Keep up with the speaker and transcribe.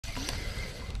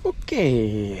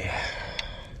Okay.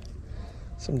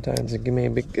 Sometimes it may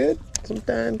be good,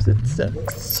 sometimes it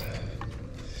sucks.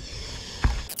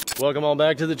 Welcome all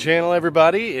back to the channel,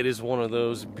 everybody. It is one of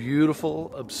those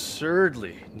beautiful,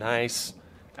 absurdly nice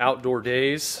outdoor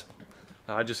days.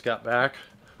 I just got back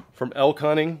from elk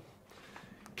hunting,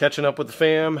 catching up with the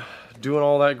fam, doing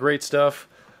all that great stuff.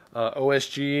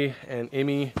 OSG and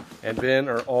Emmy and Ben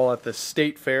are all at the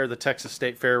state fair, the Texas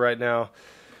State Fair right now.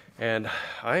 And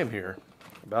I am here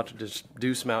about to just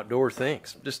do some outdoor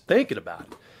things. Just thinking about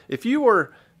it. If you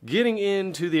are getting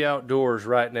into the outdoors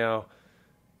right now,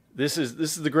 this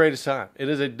is the greatest time. It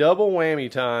is a double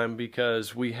whammy time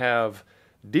because we have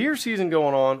deer season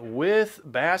going on with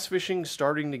bass fishing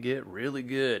starting to get really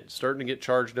good, starting to get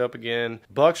charged up again.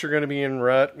 Bucks are going to be in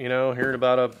rut, you know, here in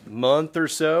about a month or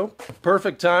so.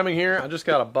 Perfect timing here. I just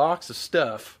got a box of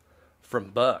stuff from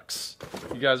Bucks.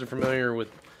 You guys are familiar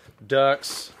with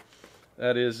ducks.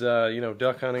 That is, you know,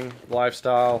 duck hunting,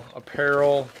 lifestyle,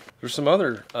 apparel. There's some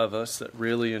other of us that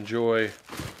really enjoy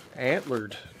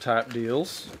antlered type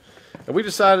deals. And we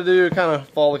decided to kind of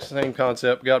follow the same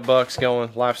concept. We got Bucks going,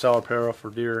 lifestyle apparel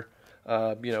for deer.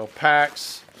 You know,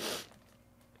 packs,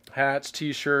 hats,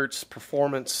 t-shirts,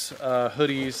 performance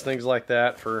hoodies, things like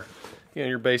that for, you know,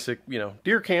 your basic, you know,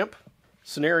 deer camp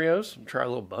scenarios. Try a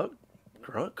little buck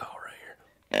grunt call right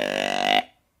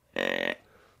here.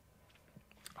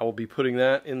 I will be putting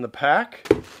that in the pack.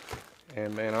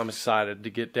 And man, I'm excited to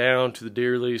get down to the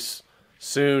deer lease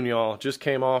soon, y'all. Just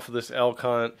came off of this elk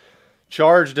hunt.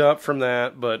 Charged up from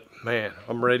that, but man,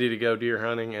 I'm ready to go deer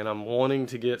hunting, and I'm wanting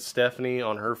to get Stephanie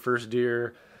on her first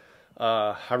deer.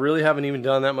 I really haven't even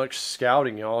done that much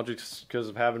scouting, y'all, just because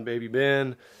of having baby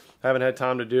Ben. Haven't had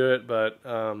time to do it, but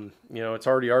you know, it's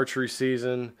already archery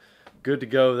season. Good to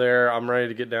go there. I'm ready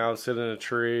to get down, sit in a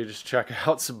tree, just check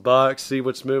out some bucks, see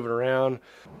what's moving around.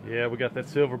 Yeah, we got that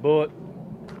silver bullet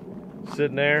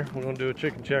sitting there. We're gonna do a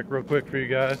chicken check real quick for you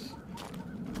guys.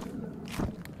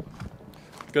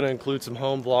 Going to include some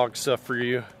home vlog stuff for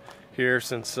you here,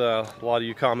 since a lot of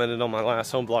you commented on my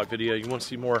last home vlog video. You want to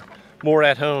see more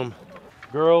at home.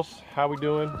 Girls, how we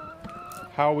doing?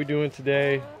 How are we doing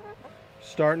today?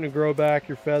 Starting to grow back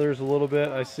your feathers a little bit,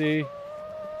 I see.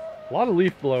 A lot of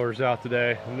leaf blowers out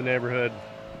today in the neighborhood,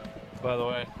 by the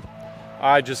way.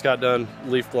 I just got done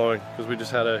leaf blowing because we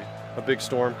just had a big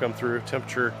storm come through.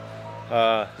 Temperature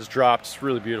has dropped. It's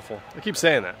really beautiful. I keep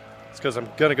saying that. It's because I'm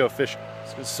going to go fishing.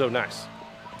 It's so nice.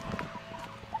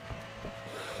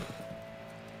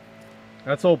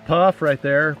 That's old Puff right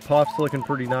there. Puff's looking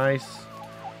pretty nice.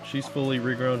 She's fully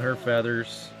regrown her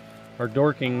feathers. Our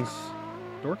Dorkings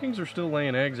are still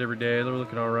laying eggs every day. They're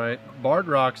looking all right. Barred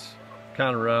Rock's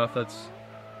kind of rough.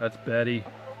 That's Betty.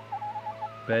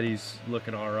 Betty's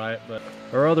looking all right, but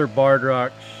our other Barred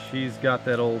Rock, she's got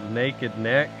that old naked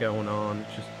neck going on.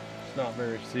 It's not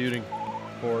very suiting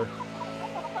for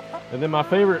her. And then my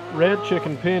favorite red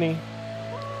chicken Penny,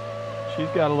 she's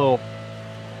got a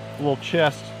little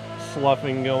chest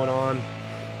sloughing going on.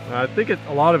 I think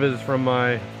a lot of it is from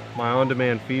my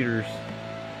on-demand feeders.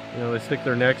 You know, they stick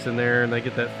their necks in there and they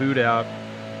get that food out.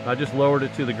 I just lowered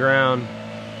it to the ground.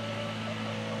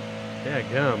 Yeah,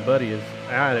 gum, buddy is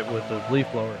at it with the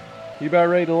leaf blower. You about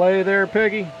ready to lay there,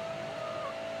 Peggy?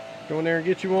 Go in there and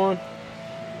get you one.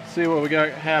 See what we got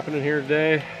happening here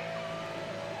today.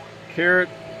 Carrot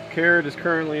is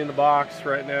currently in the box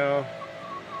right now.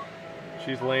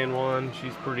 She's laying one.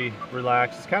 She's pretty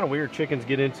relaxed. It's kind of weird. Chickens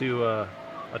get into a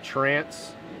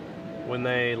trance when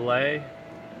they lay.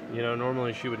 You know,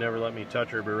 normally she would never let me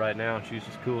touch her, but right now she's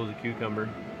just cool as a cucumber.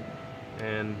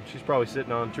 And she's probably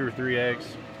sitting on 2 or 3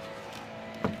 eggs.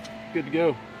 Good to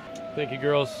go. Thank you,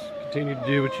 girls. Continue to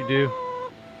do what you do.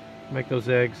 Make those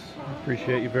eggs. I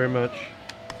appreciate you very much.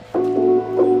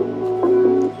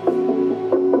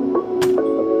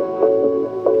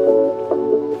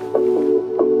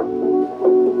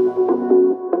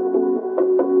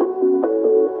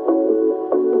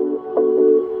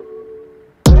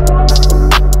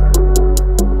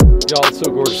 Y'all, it's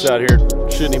so gorgeous out here.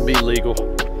 Shouldn't even be legal.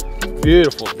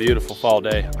 Beautiful, beautiful fall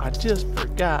day. I just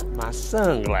forgot my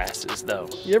sunglasses though.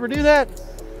 You ever do that?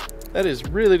 That is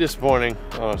really disappointing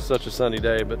on such a sunny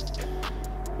day, but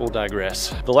we'll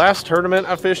digress. The last tournament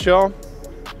I fished, y'all,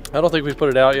 I don't think we put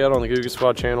it out yet on the GOOGAN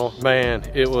Squad channel. Man,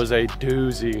 it was a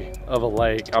doozy of a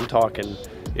lake. I'm talking,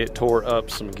 it tore up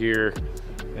some gear.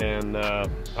 And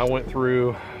I went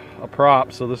through a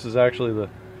prop, so this is actually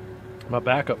my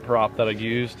backup prop that I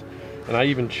used. And I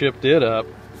even chipped it up,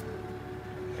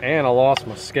 and I lost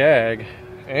my skag,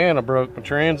 and I broke my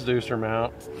transducer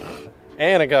mount,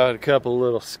 and I got a couple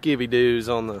little skivvy doos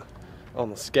on the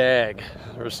skag.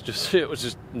 It was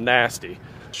just nasty.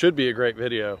 Should be a great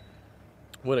video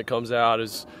when it comes out.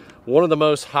 Is one of the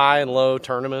most high and low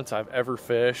tournaments I've ever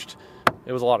fished.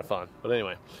 It was a lot of fun. But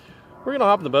anyway, we're gonna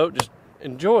hop in the boat, just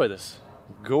enjoy this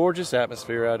gorgeous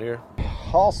atmosphere out here.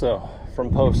 Also from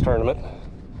post tournament,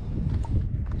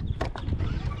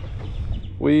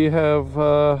 we have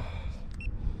a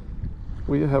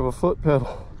foot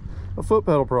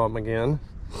pedal problem again.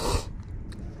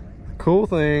 Cool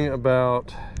thing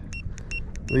about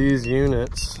these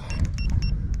units,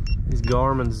 these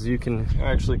Garmin's, you can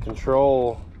actually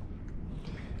control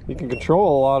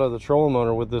a lot of the trolling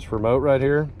motor with this remote right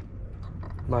here.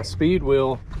 My speed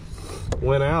wheel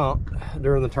went out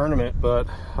during the tournament, but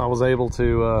I was able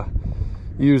to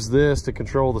use this to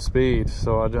control the speed.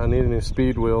 So I need a new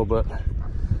speed wheel, but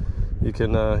you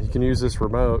can use this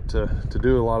remote to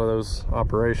do a lot of those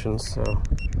operations. So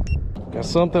got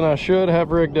something I should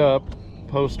have rigged up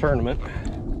post tournament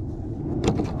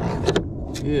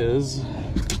is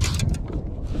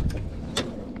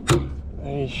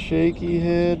a shaky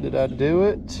head. Did I do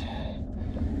it?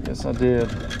 Yes, I did.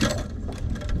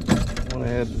 Went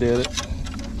ahead and did it.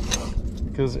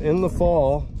 Because in the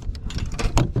fall,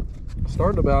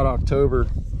 starting about October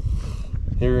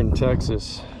here in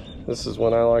Texas, this is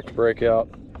when I like to break out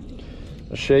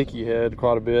a shaky head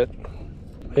quite a bit.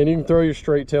 And you can throw your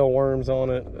straight tail worms on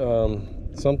it.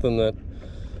 Something that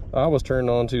I was turned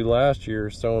on to last year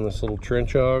is throwing this little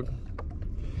trench hog.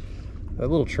 That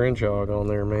little trench hog on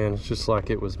there, man, it's just like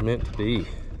it was meant to be.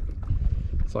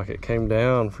 It's like it came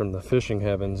down from the fishing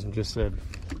heavens and just said,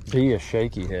 be a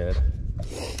shaky head.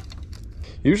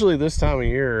 Usually this time of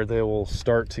year, they will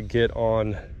start to get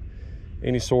on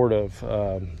any sort of,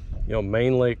 you know,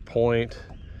 main lake point,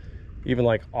 even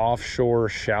like offshore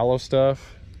shallow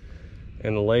stuff.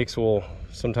 And the lakes will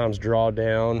sometimes draw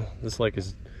down. This lake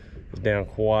is down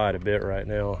quite a bit right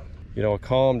now. You know, a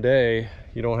calm day,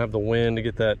 you don't have the wind to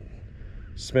get that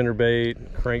spinnerbait,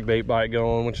 crankbait bite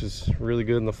going, which is really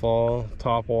good in the fall.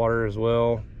 Topwater as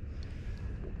well.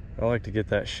 I like to get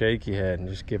that shaky head and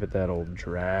just give it that old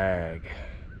drag.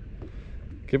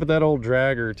 Give it that old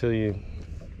dragger till you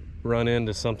run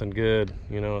into something good,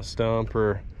 you know, a stump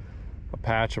or a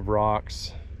patch of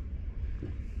rocks.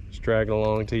 Just drag it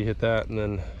along until you hit that, and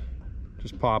then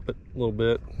just pop it a little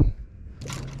bit.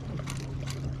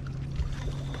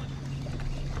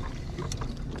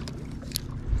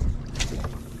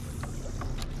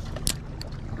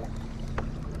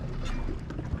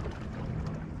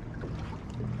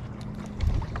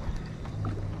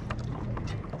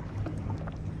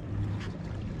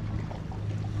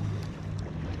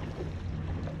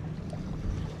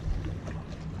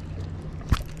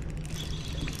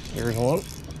 Here's one.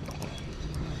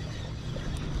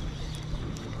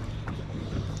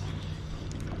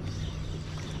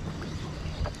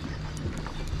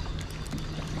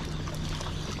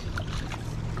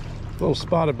 Little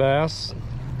spotted bass.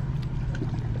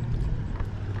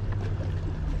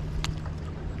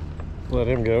 Let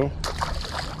him go.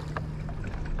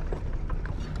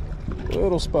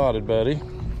 Little spotted buddy.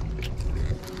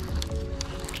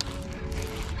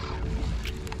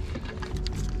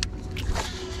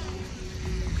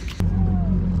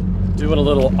 Doing a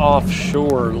little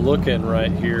offshore looking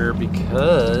right here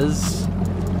because,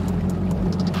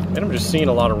 and I'm just seeing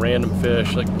a lot of random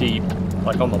fish, like deep,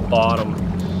 like on the bottom,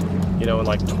 you know, in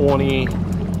like 20.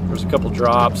 There's a couple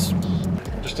drops.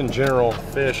 Just in general,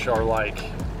 fish are like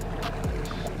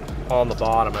on the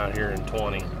bottom out here in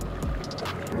 20.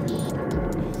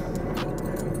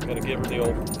 Gotta give her the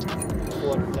old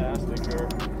flutter-tastic here.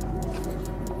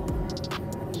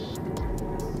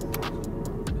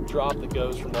 Drop that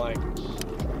goes from like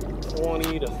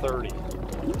 20 to 30.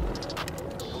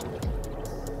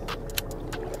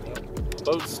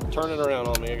 Boat's turning around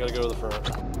on me. I gotta go to the front.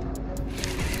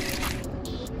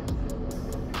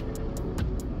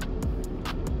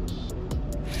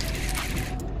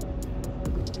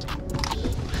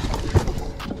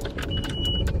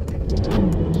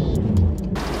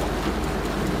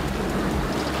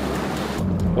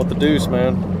 What the deuce,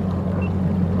 man?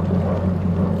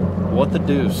 What the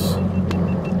deuce?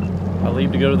 I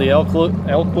leave to go to the elk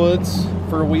woods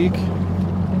for a week.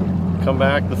 Come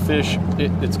back, the fish,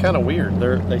 it's kind of weird.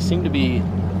 They seem to be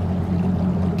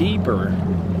deeper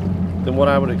than what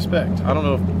I would expect. I don't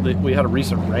know if we had a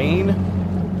recent rain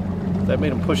that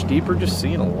made them push deeper. Just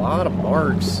seeing a lot of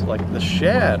marks, like the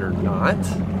shad or not.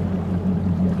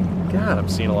 God, I'm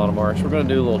seeing a lot of marks. We're going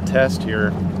to do a little test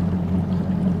here.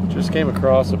 Just came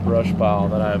across a brush pile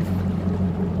that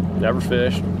I've never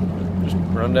fished. Just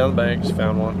run down the bank, just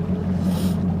found one.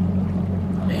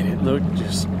 And it looked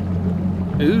just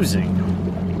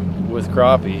oozing with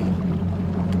crappie.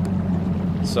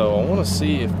 So I want to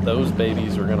see if those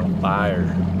babies are going to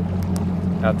fire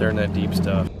out there in that deep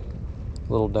stuff.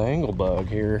 Little dangle bug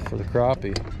here for the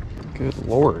crappie. Good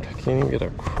Lord, can't even get a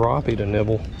crappie to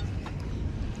nibble.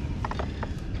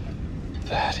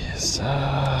 That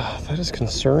is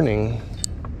concerning.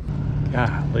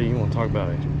 Golly, you want to talk about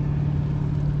a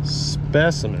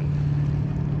specimen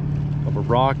of a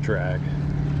rock drag.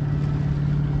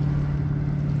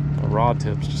 My rod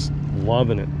tip's just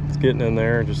loving it. It's getting in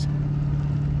there, just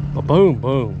a boom,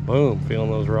 boom, boom,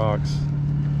 feeling those rocks.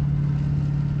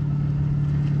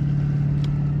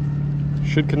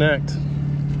 Should connect,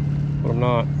 but I'm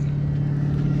not.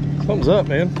 Something's up,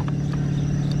 man.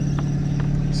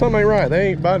 Something ain't right. They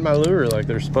ain't biting my lure like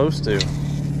they're supposed to.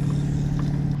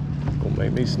 Gonna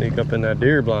make me sneak up in that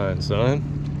deer blind, son.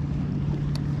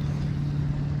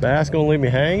 Bass gonna leave me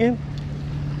hanging?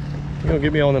 You gonna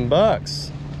get me on them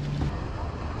bucks?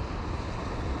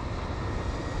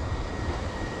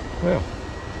 Well,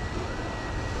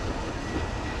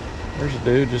 there's a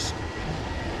dude just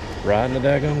riding a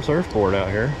daggum surfboard out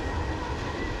here.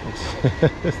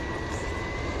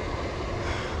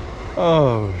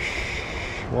 Oh,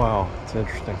 wow, it's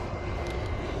interesting.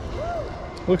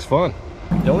 Looks fun.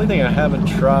 The only thing I haven't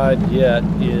tried yet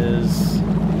is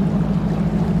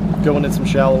going in some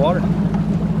shallow water,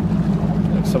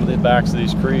 like some of the backs of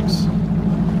these creeks.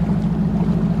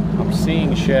 I'm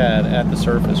seeing shad at the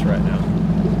surface right now.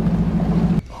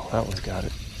 Oh, that one's got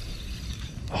it.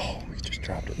 Oh, he just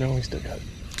dropped it. No, he still got it.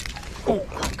 Oh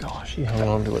my gosh, he hung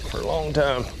on to it for a long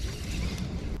time.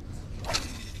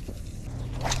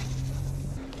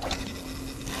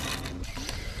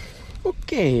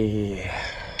 Okay.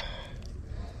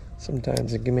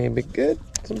 Sometimes it may be good,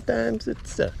 sometimes it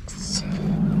sucks.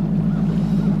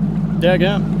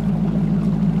 Daggum.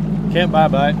 Can't buy a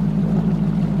bite.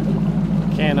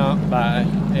 Cannot buy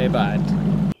a bite.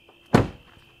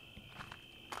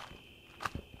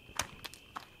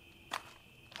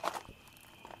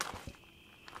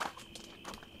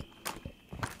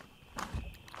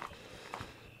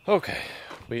 Okay,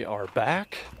 we are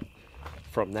back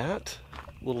from that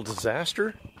little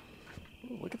disaster.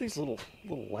 Ooh, look at these little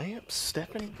lamps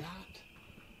Stephanie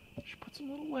got. She put some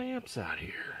little lamps out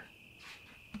here.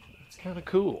 It's kind of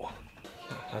cool.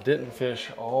 I didn't fish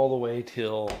all the way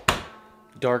till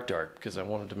dark because I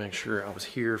wanted to make sure I was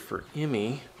here for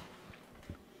Emmy,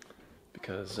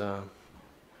 because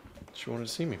she wanted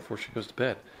to see me before she goes to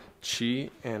bed. She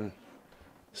and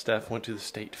Steph went to the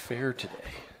state fair today.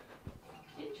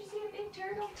 Didn't you see a big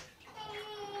turtle?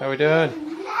 How we doing?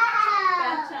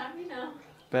 Bath time, you know.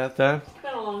 Bath time? It's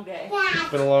been a long day. It's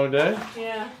been a long day?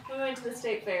 Yeah, we went to the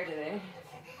state fair today.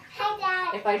 Hi,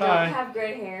 Dad. If I don't have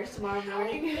gray hairs tomorrow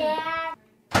morning. Dad.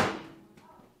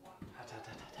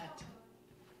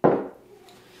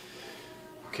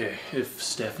 Okay, if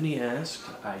Stephanie asked,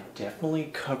 I definitely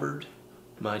covered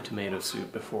my tomato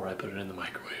soup before I put it in the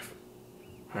microwave.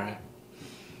 Alright?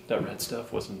 That red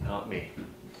stuff was not me.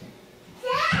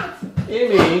 Dad.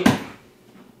 Emmy!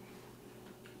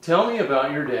 Tell me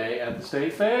about your day at the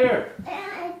state fair.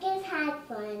 I just had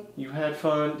fun. You had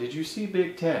fun. Did you see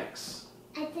Big Tex?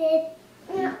 I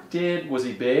did. You did? Was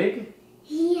he big?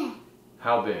 Yeah.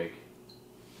 How big?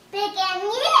 Bigger than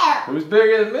you. Who's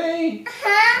bigger than me?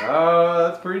 Huh? Oh,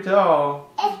 that's pretty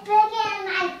tall. It's bigger than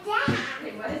my dad.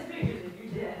 It was bigger than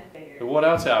your dad. And what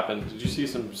else happened? Did you see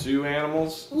some zoo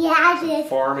animals? Yeah, I did.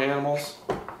 Farm animals?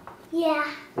 Yeah.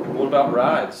 What about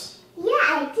rides? Yeah,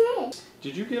 I did.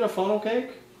 Did you get a funnel cake?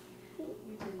 We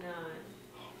did not.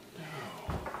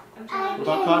 No. I'm I trying What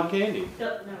about cotton candy?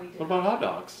 No, we did What about not. hot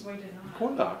dogs? We did not.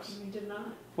 Corn dogs? We did not.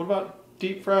 What about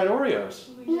deep fried Oreos?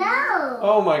 We did not. No.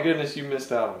 Oh my goodness, you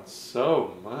missed out on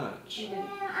so much. We did.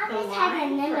 I just had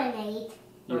a lemonade.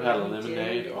 You had a We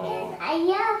lemonade? did. Oh, I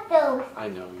love those I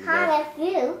know you kind love. of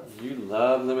fruit. You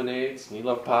love lemonades and you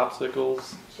love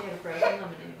popsicles. She had a frozen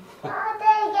lemonade. Oh,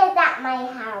 they get at my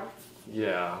house.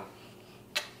 Yeah.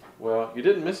 Well, you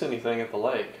didn't miss anything at the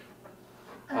lake.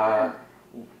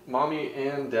 Mommy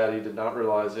and Daddy did not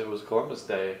realize it was Columbus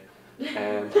Day,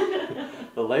 and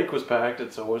the lake was packed,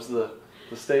 and so was the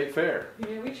state fair.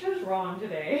 Yeah, we chose wrong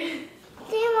today.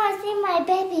 Do you want to see my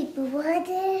baby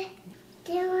brother?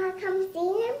 Do you want to come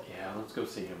see him? Yeah, let's go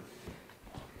see him.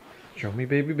 Show me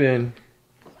baby Ben.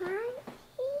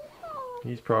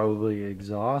 He's probably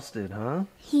exhausted, huh?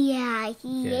 Yeah,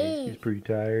 he Yeah, is. he's pretty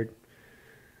tired.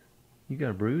 You got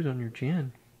a bruise on your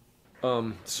chin.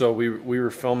 So we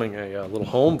were filming a little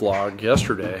home vlog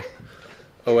yesterday.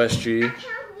 OSG.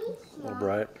 A little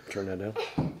bright. Turn that down.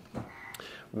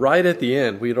 Right at the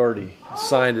end, we'd already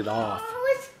signed it off.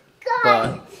 Oh, it's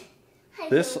But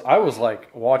this, I was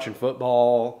like watching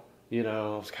football, you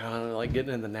know, I was kind of like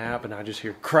getting in the nap, and I just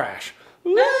hear crash.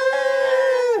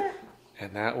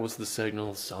 And that was the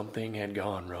signal something had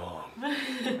gone wrong.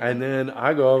 And then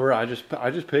I go over, I just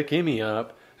pick Emmy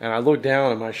up, and I look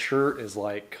down, and my shirt is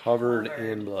like covered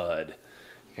in blood.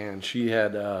 And she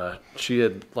had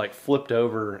like flipped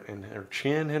over, and her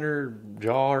chin hit her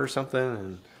jaw or something,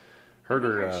 and hurt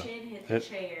her. Her chin hit the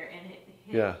chair and hit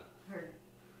yeah. her.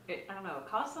 I don't know. It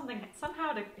caused something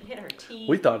somehow to hit her teeth.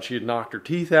 We thought she had knocked her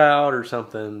teeth out or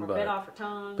something, or but bit off her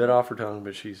tongue. Bit off her tongue,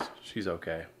 but she's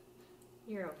okay.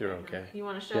 You're okay. You're okay. You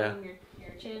want to show them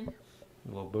your chin? A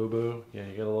little boo boo. Yeah,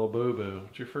 you got a little boo boo.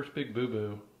 It's your first big boo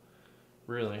boo,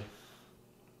 really.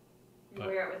 You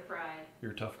wear it with pride.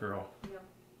 You're a tough girl. Yep.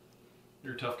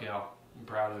 You're a tough gal. I'm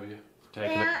proud of you.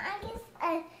 Taking Yeah, it.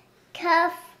 I guess a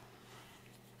cuff.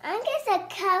 I guess a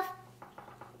cuff.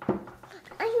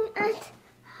 I'm a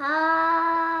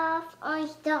half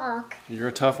orange dog. You're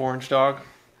a tough orange dog?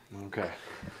 Okay.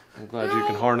 I'm glad you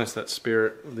can harness that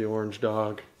spirit of the orange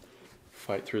dog.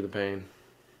 Fight through the pain.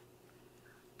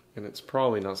 And it's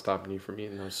probably not stopping you from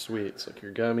eating those sweets, like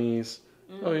your gummies.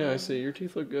 Mm-hmm. Oh yeah, I see. Your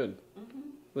teeth look good. Mm-hmm.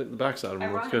 The backside of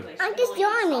them looks good. I'm just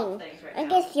yawning. I'm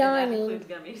just yawning.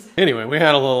 Anyway, we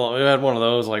had one of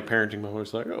those like parenting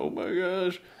moments, like, oh my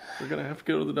gosh, we're gonna have to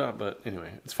go to the doctor. But anyway,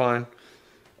 it's fine.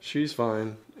 She's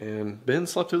fine, and Ben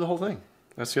slept through the whole thing.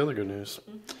 That's the other good news.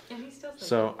 Mm-hmm. And he's still sleeping.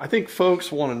 So I think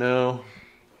folks want to know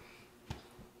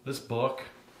this book.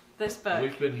 This book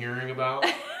we've been hearing about.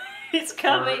 It's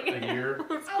coming. For a year.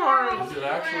 It's coming. Is it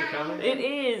actually coming? It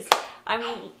is.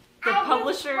 The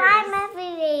publisher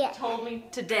told me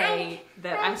today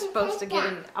that I was supposed to get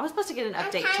an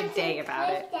update today about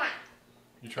it.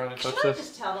 You trying to touch Should I this?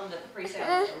 just tell them that the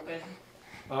pre-sale is open?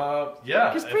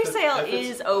 Yeah. Because pre-sale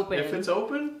is open. If it's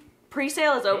open?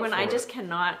 Pre-sale is open. I it. just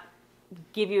cannot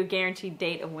give you a guaranteed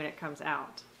date of when it comes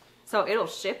out. So it'll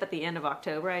ship at the end of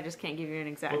October. I just can't give you an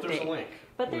exact date. But there's a link.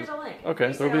 But there's a link.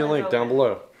 Okay, there'll be a link down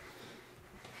below.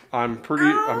 I'm pretty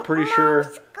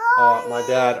sure my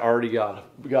dad already got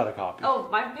a copy. Oh,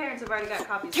 my parents have already got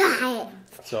copies.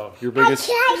 So your biggest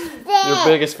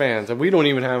fans, and we don't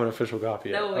even have an official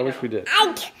copy yet. No, I wish we did. I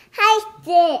touched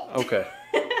it. Okay.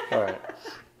 All right.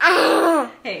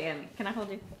 Hey, Emmy, can I hold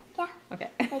you? Yeah. Okay.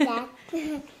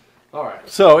 All right.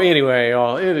 So anyway,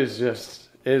 y'all, it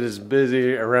is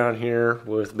busy around here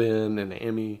with Ben and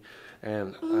Emmy,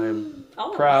 and I'm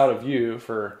proud of you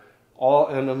for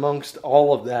amongst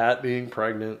all of that, being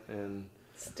pregnant and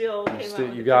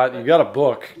you got a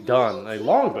book done, a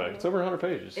long book. It's over 100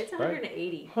 pages. It's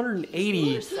 180. Right?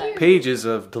 180 pages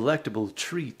of delectable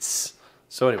treats.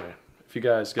 So anyway, if you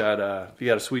guys got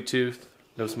a sweet tooth,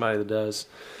 know somebody that does,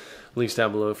 links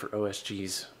down below for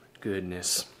OSG's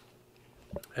goodness.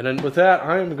 And then with that,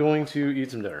 I'm going to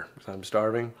eat some dinner because I'm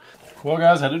starving. Well,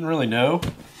 guys, I didn't really know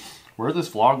where this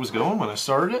vlog was going when I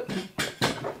started it.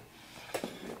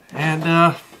 And,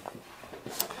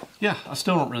 yeah, I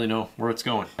still don't really know where it's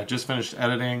going. I just finished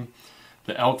editing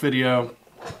the elk video,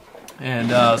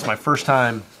 and it's my first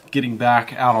time getting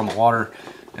back out on the water.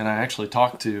 And I actually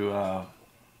talked to a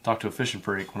fishing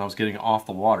freak when I was getting off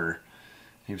the water.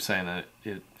 He was saying that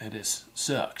it has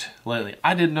sucked lately.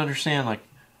 I didn't understand, like,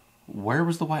 where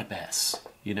was the white bass?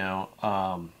 You know,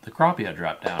 the crappie I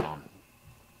dropped down on.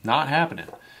 Not happening.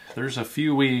 There's a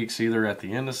few weeks, either at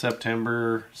the end of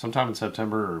September, sometime in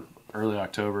September or early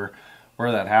October,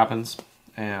 where that happens.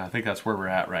 And I think that's where we're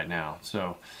at right now.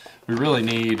 So we really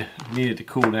need it to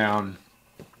cool down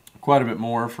quite a bit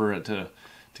more for it to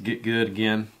get good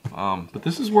again. But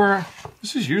this is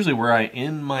usually where I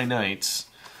end my nights.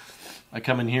 I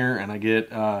come in here and I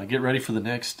get ready for the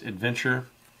next adventure.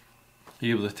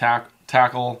 Either the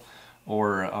tackle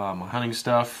or my hunting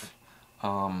stuff.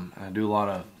 I do a lot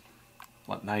of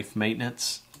knife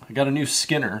maintenance. I got a new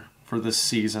skinner for this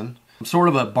season. I'm sort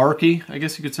of a Barky, I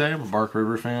guess you could say. I'm a Bark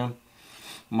River fan.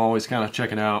 I'm always kind of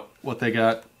checking out what they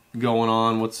got going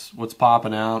on, what's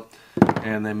popping out.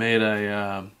 And they made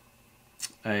a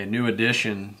new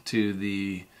addition to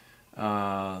the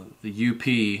UP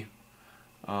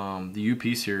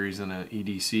series in an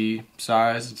EDC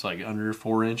size. It's like under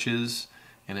 4 inches,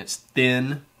 and it's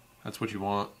thin. That's what you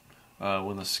want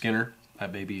with a skinner.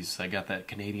 That baby's, I got that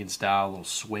Canadian style little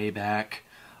sway back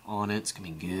on it. It's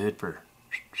gonna be good for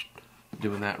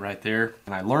doing that right there.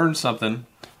 And I learned something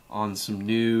on some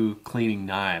new cleaning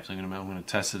knives. I'm gonna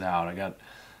test it out.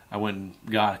 I went and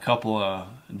got a couple of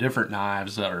different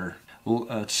knives that are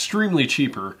extremely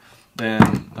cheaper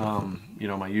than you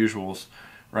know, my usuals.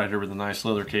 Right here with a nice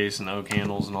leather case and oak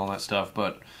handles and all that stuff.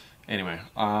 But anyway,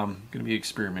 I'm gonna be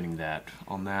experimenting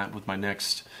on that with my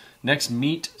next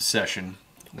meat session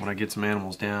when I get some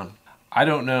animals down. I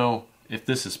don't know if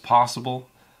this is possible,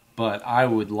 but I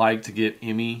would like to get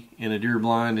Emmy in a deer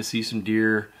blind to see some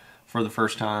deer for the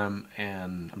first time,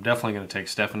 and I'm definitely going to take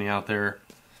Stephanie out there,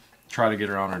 try to get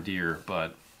her on her deer,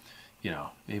 but you know,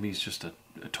 Emmy's just a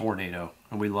tornado,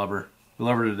 and we love her. We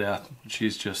love her to death.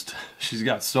 She's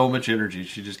got so much energy,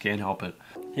 she just can't help it.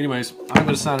 Anyways, I'm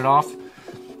going to sign it off.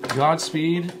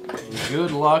 Godspeed, good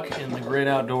luck in the great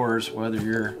outdoors, whether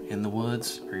you're in the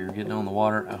woods or you're getting on the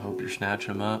water. I hope you're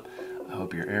snatching them up. I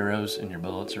hope your arrows and your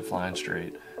bullets are flying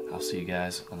straight. I'll see you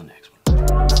guys on the next one.